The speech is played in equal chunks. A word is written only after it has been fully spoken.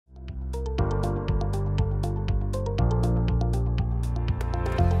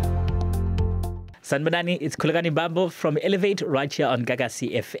Sanbonani, it's Khulekani Mbambo from Elevate right here on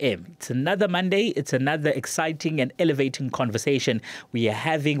Gagasi FM. It's another Monday. It's another exciting and elevating conversation we are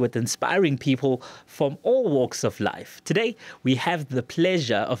having with inspiring people from all walks of life. Today, we have the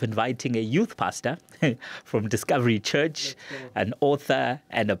pleasure of inviting a youth pastor from Discovery Church, an author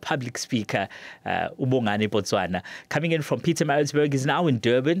and a public speaker, Bongani Putsoane. Coming in from Pietermaritzburg, is now in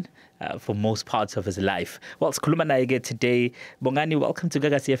Durban for most parts of his life. Well, it's Khulekani today. Bongani, welcome to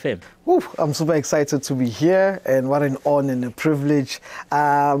Gagasi FM. I'm super excited to be here, and what an honor and a privilege.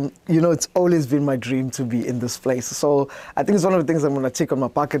 It's always been my dream to be in this place. So I think it's one of the things I'm going to take on my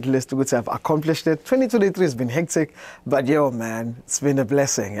bucket list, which I've accomplished it. 2023 has been hectic, but man, it's been a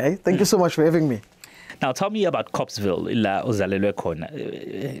blessing. Thank you so much for having me. Now, tell me about Copsville, ila uzalelwe khona.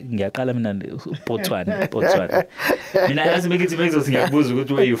 Ngiyaqala mina Botswana. Mina yazi ngithi ngiyabuza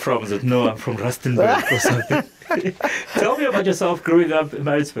ukuthi where you from? No, I'm from Rustenburg or something. Tell me about yourself growing up in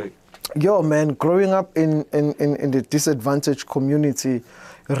Maritzburg. Man, growing up in the disadvantaged community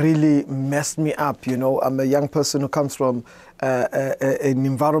really messed me up. I'm a young person who comes from an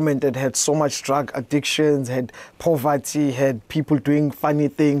environment that had so much drug addictions, had poverty, had people doing funny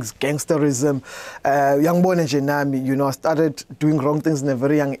things, gangsterism. Young boy Nami, I started doing wrong things in a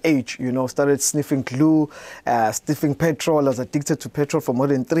very young age. Started sniffing glue, sniffing petrol. I was addicted to petrol for more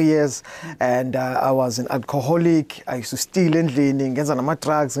than 3 years, and I was an alcoholic. I used to steal and leaning,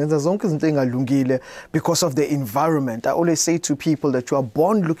 drugs, because of the environment. I always say to people that you are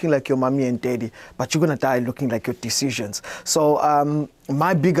born looking like your mommy and daddy, but you're gonna die looking like your decisions. So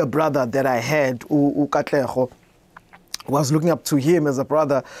my bigger brother that I had, Ukatleho, was looking up to him as a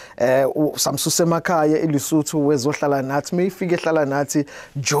brother. Samsuse makaya ilisuthu wezohlala nathi mefike hlala nathi,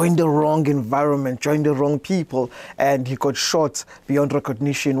 joined the wrong environment, joined the wrong people, and he got shot beyond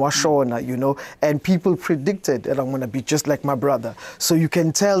recognition, washona, and people predicted that I'm going to be just like my brother. So you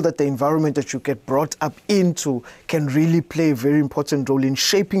can tell that the environment that you get brought up into can really play a very important role in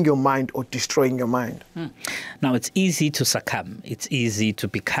shaping your mind or destroying your mind. Now, it's easy to succumb. It's easy to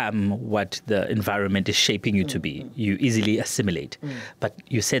become what the environment is shaping you to be. You easily assimilate. But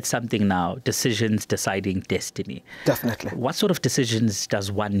you said something now, decisions deciding destiny. Definitely. What sort of decisions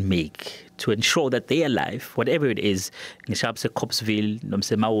does one make to ensure that their life, whatever it is, Copsville,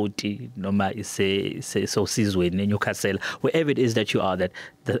 Newcastle, wherever it is that you are, that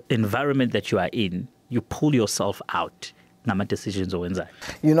the environment that you are in, you pull yourself out. Decisions or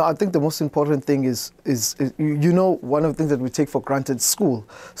I think the most important thing is one of the things that we take for granted, school.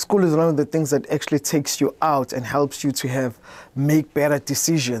 School is one of the things that actually takes you out and helps you to make better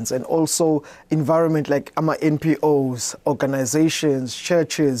decisions, and also environment like NPOs, organizations,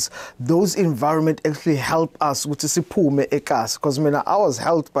 churches. Those environment actually help us because I was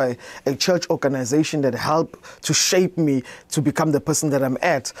helped by a church organization that helped to shape me to become the person that I'm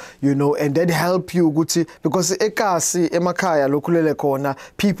at, and that help you because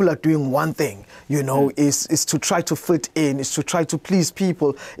people are doing one thing, is to try to fit in, is to try to please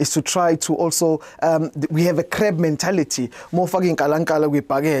people, is to try to also, we have a crab mentality, more fucking kalankala with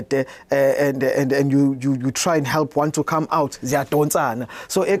baguette, and you try and help one to come out.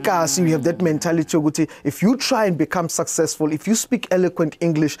 So you have that mentality, if you try and become successful, if you speak eloquent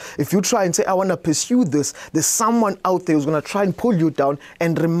English, if you try and say, I want to pursue this, there's someone out there who's going to try and pull you down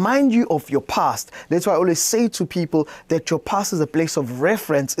and remind you of your past. That's why I always say to people that your past is a place of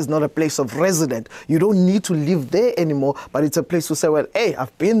reference, is not a place of resident. You don't need to live there anymore, but it's a place to say, well, hey,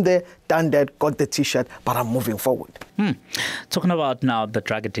 I've been there, done that, got the t-shirt, but I'm moving forward. Talking about now the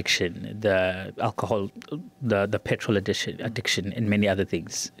drug addiction, the alcohol, the petrol addiction, and many other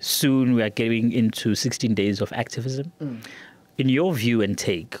things. Soon we are getting into 16 days of activism. In your view and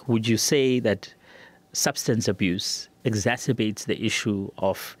take, would you say that substance abuse exacerbates the issue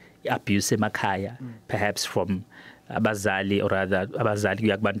of abuse emakhaya, perhaps from abazali, or rather abazali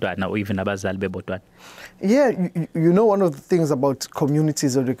yakubantwana, or even abazali bebotwana? Yeah, one of the things about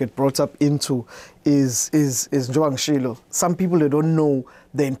communities that we get brought up into is Joang Shilo. Some people, they don't know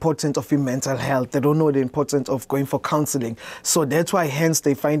the importance of mental health. They don't know the importance of going for counseling. So that's why, hence,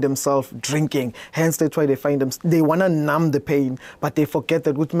 they find themselves drinking. Hence, that's why they want to numb the pain, but they forget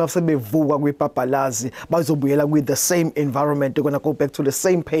that with the same environment, they're going to go back to the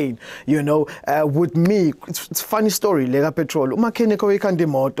same pain. With me, it's a funny story. Lega petrol.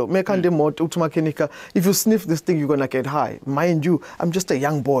 If you sniff this thing, you're going to get high. Mind you, I'm just a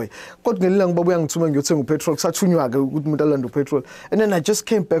young boy. And then I just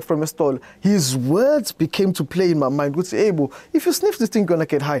came back from a stall. His words became to play in my mind. Would say, hey, if you sniff this thing, you're going to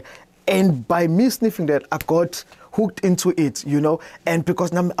get high. And by me sniffing that, I got hooked into it, you know. And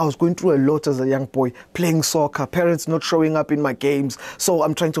because now I was going through a lot as a young boy, playing soccer, parents not showing up in my games. So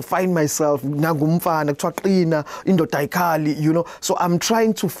I'm trying to find myself, you know. So I'm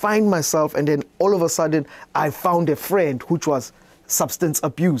trying to find myself, and then all of a sudden I found a friend which was substance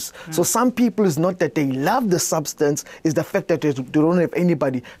abuse. So some people, is not that they love the substance, is the fact that they don't have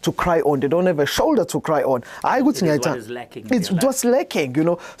anybody to cry on. They don't have a shoulder to cry on. What is lacking. It's what's lacking, you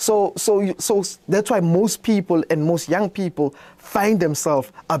know. So that's why most people and most young people find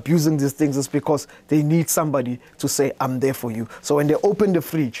themselves abusing these things, is because they need somebody to say, I'm there for you. So when they open the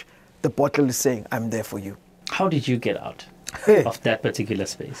fridge, the bottle is saying, I'm there for you. How did you get out of that particular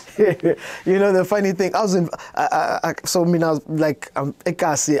space? You know, the funny thing, I was in, so I mean, I was like,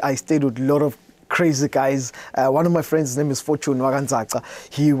 Gagasi, I stayed with a lot of crazy guys. One of my friends, his name is Fortune Waganzaka.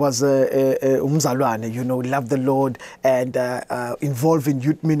 He was umzalwane, you know, loved the Lord and involved in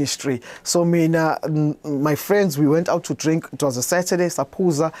youth ministry. So I mean, my friends, we went out to drink. It was a Saturday,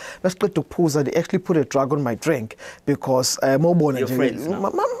 Sapuza. Let's go to Puza. They actually put a drug on my drink because your friends,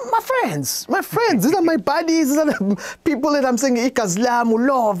 my friends, these are my buddies, these are the people that I'm saying, Ikazlam,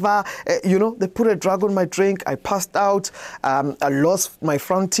 Ulova, you know, they put a drug on my drink. I passed out. I lost my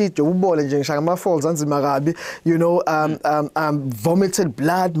front teeth, you know, vomited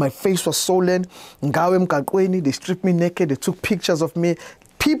blood, my face was swollen. They stripped me naked, they took pictures of me.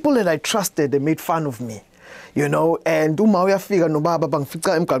 People that I trusted, they made fun of me, you know, and the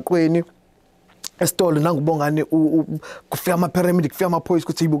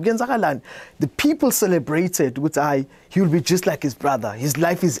people celebrated with he'll be just like his brother, his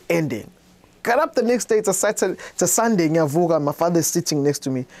life is ending. Got up the next day, it's a Saturday, it's a Sunday, my father is sitting next to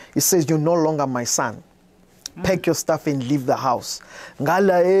me. He says, you're no longer my son. Pack your stuff and leave the house. Then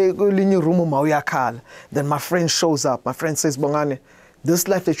my friend shows up. My friend says, Bongani, this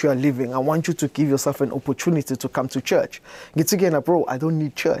life that you are living, I want you to give yourself an opportunity to come to church. It's again, bro, I don't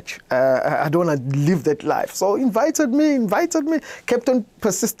need church. I don't want to live that life. So invited me, kept on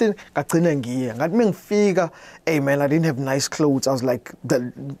persisting. Hey man, I didn't have nice clothes. I was like,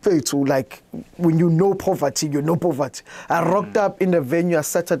 like when you know poverty, you know poverty. I rocked up in the venue, I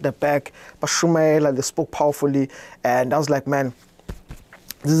sat at the back, Shumaela, they spoke powerfully, and I was like, man,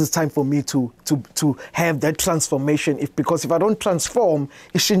 this is time for me to have that transformation. Because if I don't transform,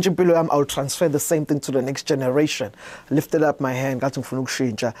 I'll transfer the same thing to the next generation. I lifted up my hand,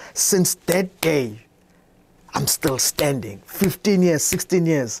 since that day, I'm still standing. 15 years, 16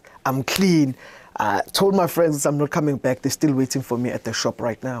 years, I'm clean. I told my friends I'm not coming back. They're still waiting for me at the shop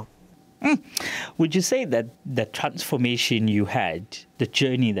right now. Would you say that the transformation you had, the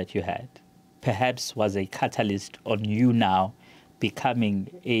journey that you had, perhaps was a catalyst on you now becoming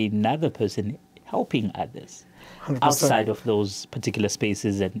another person helping others 100%. Outside of those particular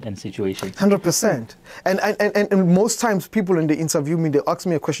spaces and situations? 100%. And most times people when they interview me, they ask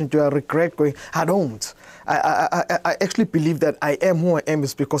me a question, do I regret going? I don't. I actually believe that I am who I am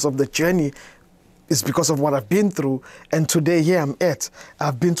is because of the journey. It's because of what I've been through, and today here I'm at.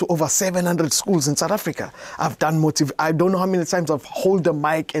 I've been to over 700 schools in South Africa. I've done I don't know how many times I've held the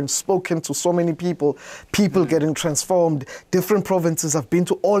mic and spoken to so many people, getting transformed, different provinces. I've been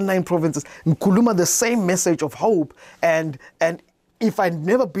to all 9 provinces. Nkuluma, the same message of hope, and if I'd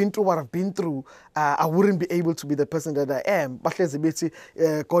never been through what I've been through, I wouldn't be able to be the person that I am. But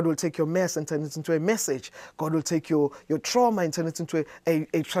God will take your mess and turn it into a message. God will take your trauma and turn it into a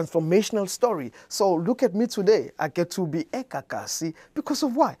transformational story. So look at me today. I get to be a Gagasi because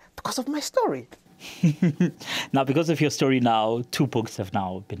of why? Because of my story. Now, because of your story now, 2 books have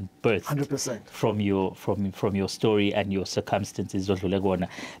now been birthed 100%. from your story and your circumstances. Let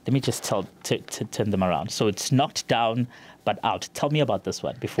me just turn them around. So it's Knocked Down But Out. Tell me about this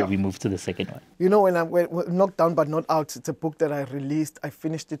one before we move to the second one. You know, when Knocked Down But Not Out, it's a book that I released. I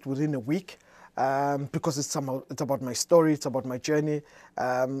finished it within a week. Because it's about my story, it's about my journey.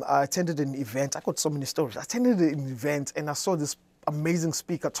 I attended an event. I got so many stories. I attended an event and I saw this amazing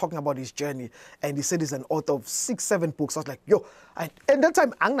speaker talking about his journey, and he said he's an author of 6-7 books. I was like, yo, at that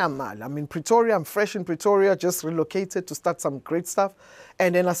time, I'm in Pretoria, I'm fresh in Pretoria, just relocated to start some great stuff.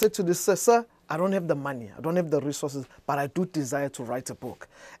 And then I said to this, sir, I don't have the money, I don't have the resources, but I do desire to write a book.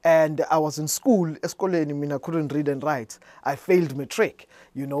 And I was in school, I couldn't read and write. I failed matric.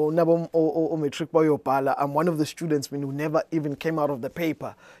 You know, I'm one of the students who never even came out of the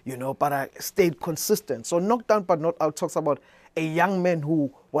paper, you know, but I stayed consistent. So Knocked Down But Not Out talks about a young man who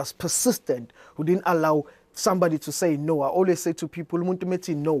was persistent, who didn't allow somebody to say no. I always say to people,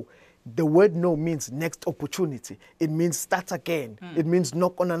 no, The word no means next opportunity. It means start again. It means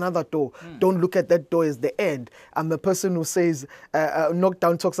knock on another door. Don't look at that door as the end. I'm a person who says,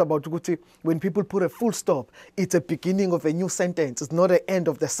 Knockdown talks about when people put a full stop, it's a beginning of a new sentence. It's not an end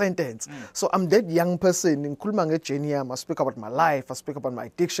of the sentence. So I'm that young person in Khulekani Mbambo. I speak about my life. I speak about my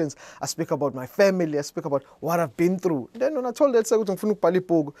addictions. I speak about my family. I speak about what I've been through. Then when I told that, said,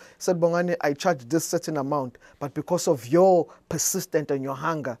 Bongani, I charge this certain amount, but because of your persistence and your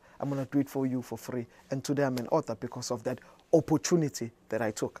hunger, I'm going to do it for you for free. And today I'm an author because of that opportunity that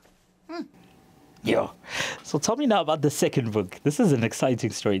I took. Yeah. So tell me now about the second book. This is an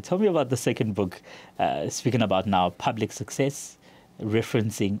exciting story. Tell me about the second book, speaking about now public success,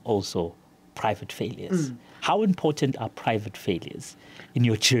 referencing also private failures. How important are private failures in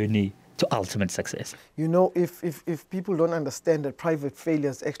your journey to ultimate success? You know, if people don't understand that private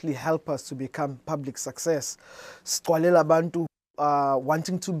failures actually help us to become public success, Sqwalela Bantu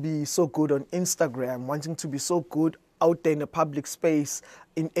wanting to be so good on Instagram, wanting to be so good out there in a public space,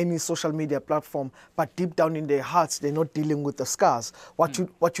 in any social media platform, but deep down in their hearts, they're not dealing with the scars. What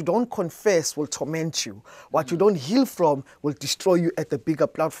you don't confess will torment you. What you don't heal from will destroy you at the bigger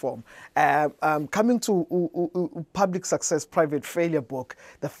platform. Coming to Public Success, Private Failure book,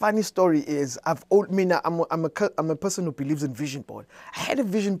 the funny story is, I'm a person who believes in vision board. I had a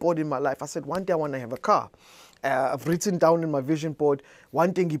vision board in my life. I said, one day I want to have a car. I've written down in my vision board,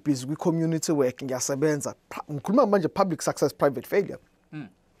 one thing is with community work, public success, private failure.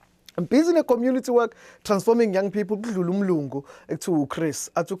 I'm busy in a community work, transforming young people to Chris.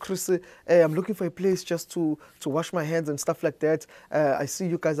 I'm looking for a place just to wash my hands and stuff like that. I see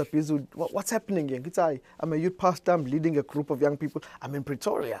you guys are busy with what's happening here. I'm a youth pastor, I'm leading a group of young people. I'm in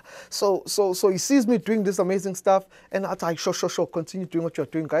Pretoria. So he sees me doing this amazing stuff, and I thought, sure, continue doing what you're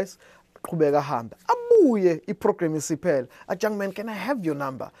doing, guys. Program is young man, can I have your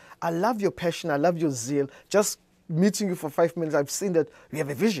number? I love your passion, I love your zeal. Just meeting you for 5 minutes, I've seen that you have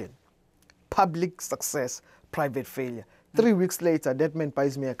a vision. Public success, private failure. 3 weeks later, that man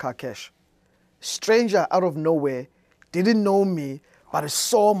buys me a car cash. Stranger out of nowhere, didn't know me, but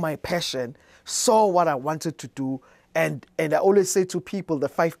saw my passion, saw what I wanted to do. And I always say to people, the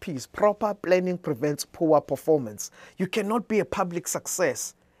 5 Ps, proper planning prevents poor performance. You cannot be a public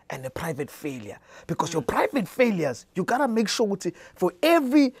success and a private failure. Because your private failures, you gotta make sure for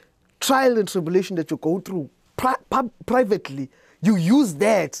every trial and tribulation that you go through privately, you use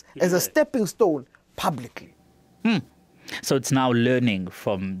that as a stepping stone publicly. So it's now learning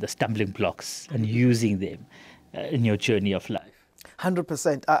from the stumbling blocks and using them in your journey of life.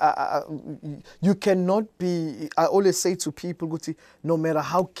 100%. You cannot be, I always say to people, no matter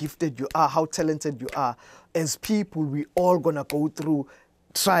how gifted you are, how talented you are, as people, we all gonna go through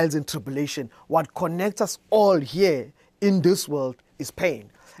trials and tribulation. What connects us all here in this world is pain.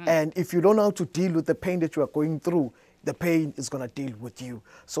 And if you don't know how to deal with the pain that you are going through, the pain is going to deal with you.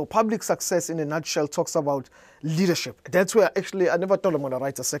 So public success in a nutshell talks about leadership. That's where actually, I never thought I'm going to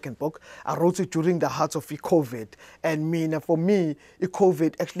write a second book. I wrote it during the heart of COVID. And for me,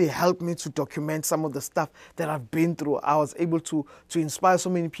 COVID actually helped me to document some of the stuff that I've been through. I was able to inspire so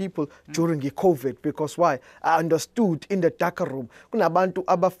many people during COVID. Because why? I understood in the darker room, kunabantu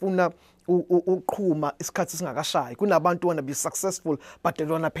abafuna uqhuma isikhathi singakashayi, kunabantu want to be successful but they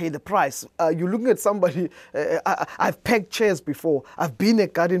don't want to pay the price. You're looking at somebody, I've pegged chairs before, I've been a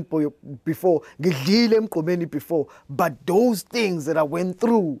garden boy before, ngidlile emgqomeni before, but those things that I went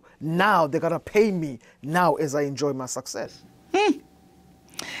through, now they gotta pay me now as I enjoy my success.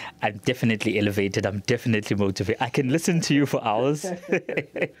 I'm definitely elevated. I'm definitely motivated. I can listen to you for hours.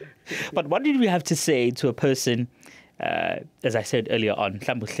 But what did we have to say to a person, as I said earlier on,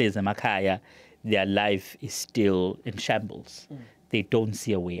 their life is still in shambles. They don't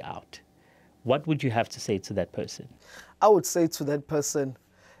see a way out. What would you have to say to that person? I would say to that person,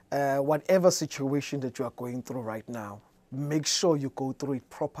 whatever situation that you are going through right now, make sure you go through it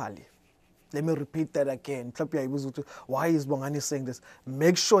properly. Let me repeat that again. Why is Bongani saying this?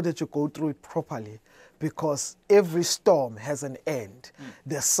 Make sure that you go through it properly, because every storm has an end.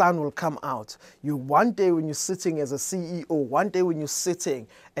 The sun will come out. One day when you're sitting as a CEO, one day when you're sitting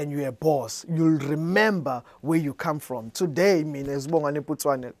and you're a boss, you'll remember where you come from. Today, as Bongani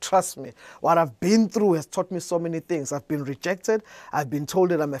Putsoane, trust me, what I've been through has taught me so many things. I've been rejected. I've been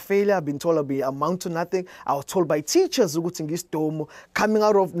told that I'm a failure. I've been told I'll amount to nothing. I was told by teachers, not coming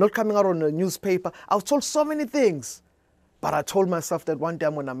out on a newspaper. I was told so many things. But I told myself that one day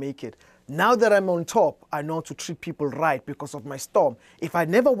I'm going to make it. Now that I'm on top, I know how to treat people right because of my storm. If I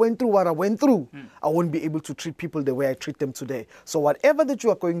never went through what I went through, I won't be able to treat people the way I treat them today. So whatever that you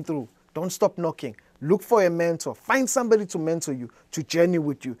are going through, Don't stop knocking. Look for a mentor. Find somebody to mentor you, to journey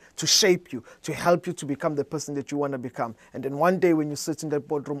with you, to shape you, to help you to become the person that you want to become. And then one day when you sit in that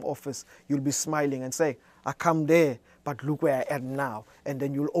boardroom office, you'll be smiling and say, I come there, but look where I am now. And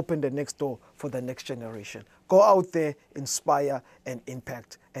then you'll open the next door for the next generation. Go out there, inspire and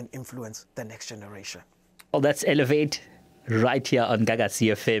impact and influence the next generation. Well, that's Elevate right here on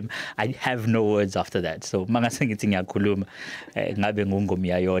Gagasi FM. I have no words after that. So, mangasengithi ngiyakhuluma ngabe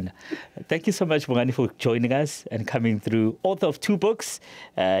ngungomiyayona. Thank you so much, Bongani, for joining us and coming through. Author of 2 books.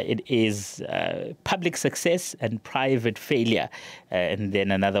 It is Public Success and Private Failure. And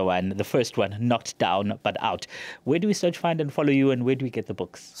then another one, the first one, Not Down But Out. Where do we search, find and follow you, and where do we get the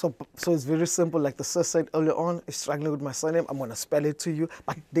books? So it's very simple. Like the sir said earlier on, if struggling with my surname, I'm going to spell it to you.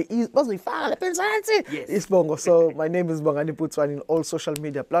 But the E must be found. Yes. It's Bongo. So my name is Bongani Putsoane in all social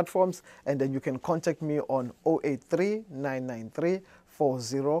media platforms. And then you can contact me on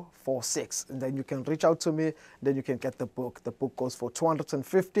 083-993-4046. And then you can reach out to me. Then you can get the book. The book goes for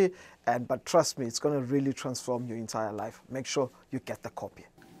 $250. But trust me, it's going to really transform your entire life. Make sure you get the copy.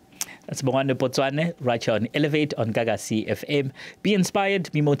 That's Bongani Putsoane, right here on Elevate on Gagasi FM. Be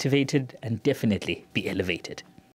inspired, be motivated, and definitely be elevated.